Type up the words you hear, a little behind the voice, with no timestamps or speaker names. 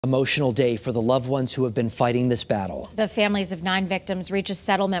Emotional day for the loved ones who have been fighting this battle. The families of 9 victims reach a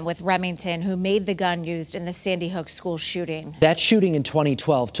settlement with Remington, who made the gun used in the Sandy Hook school shooting. That shooting in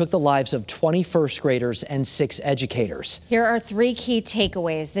 2012 took the lives of 20 first graders and 6 educators. Here are 3 key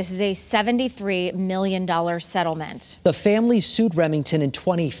takeaways. This is a $73 million settlement. The family sued Remington in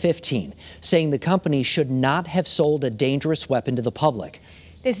 2015, saying the company should not have sold a dangerous weapon to the public.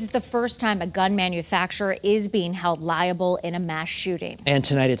 This is the first time a gun manufacturer is being held liable in a mass shooting. And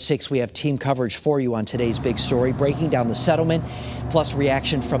tonight at 6, we have team coverage for you on today's big story, breaking down the settlement, plus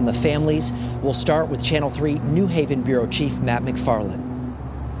reaction from the families. We'll start with Channel 3 New Haven Bureau Chief Matt McFarland.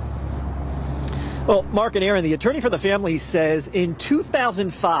 Well, Mark and Aaron, the attorney for the family says in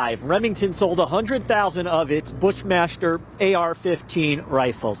 2005, Remington sold 100,000 of its Bushmaster AR-15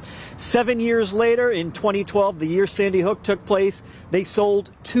 rifles. 7 years later, in 2012, the year Sandy Hook took place, they sold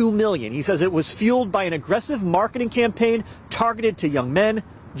 2 million. He says it was fueled by an aggressive marketing campaign targeted to young men,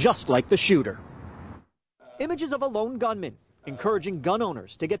 just like the shooter. Images of a lone gunman encouraging gun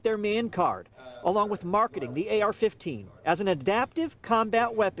owners to get their man card, along with marketing the AR-15 as an adaptive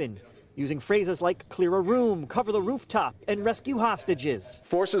combat weapon, using phrases like clear a room, cover the rooftop, and rescue hostages.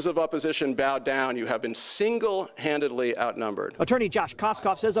 Forces of opposition bow down. You have been single-handedly outnumbered. Attorney Josh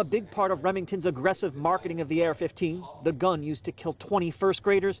Koskoff says a big part of Remington's aggressive marketing of the AR-15, the gun used to kill 20 first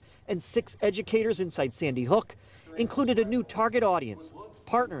graders and 6 educators inside Sandy Hook, included a new target audience,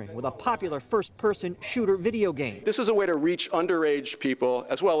 partnering with a popular first-person shooter video game. This is a way to reach underage people,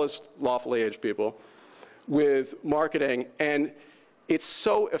 as well as lawfully aged people, with marketing, and it's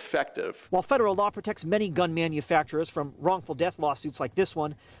so effective. While federal law protects many gun manufacturers from wrongful death lawsuits like this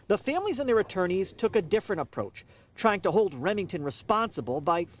one, the families and their attorneys took a different approach, trying to hold Remington responsible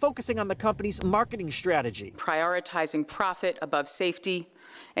by focusing on the company's marketing strategy. Prioritizing profit above safety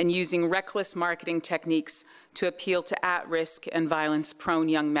and using reckless marketing techniques to appeal to at-risk and violence-prone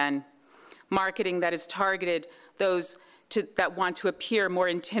young men. Marketing that is targeted those that want to appear more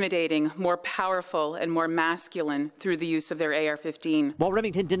intimidating, more powerful, and more masculine through the use of their AR-15. While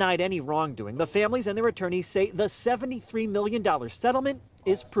Remington denied any wrongdoing, the families and their attorneys say the $73 million settlement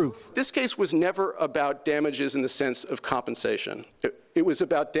is proof. This case was never about damages in the sense of compensation. It was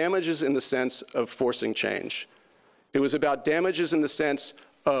about damages in the sense of forcing change. It was about damages in the sense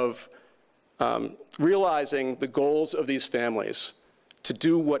of realizing the goals of these families to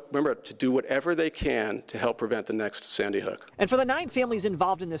do whatever they can to help prevent the next Sandy Hook. And for the 9 families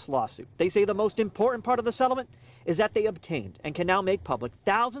involved in this lawsuit, they say the most important part of the settlement is that they obtained and can now make public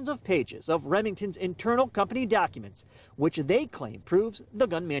thousands of pages of Remington's internal company documents, which they claim proves the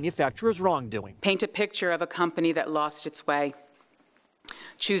gun manufacturer's wrongdoing. Paint a picture of a company that lost its way,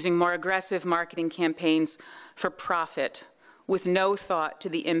 choosing more aggressive marketing campaigns for profit, with no thought to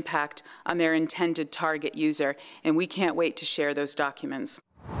the impact on their intended target user, and we can't wait to share those documents.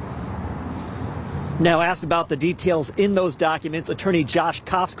 Now, asked about the details in those documents, attorney Josh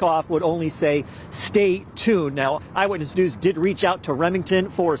Koskoff would only say, stay tuned. Now, Eyewitness News did reach out to Remington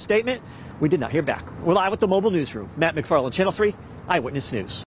for a statement. We did not hear back. We're live with the mobile newsroom. Matt McFarland, Channel 3, Eyewitness News.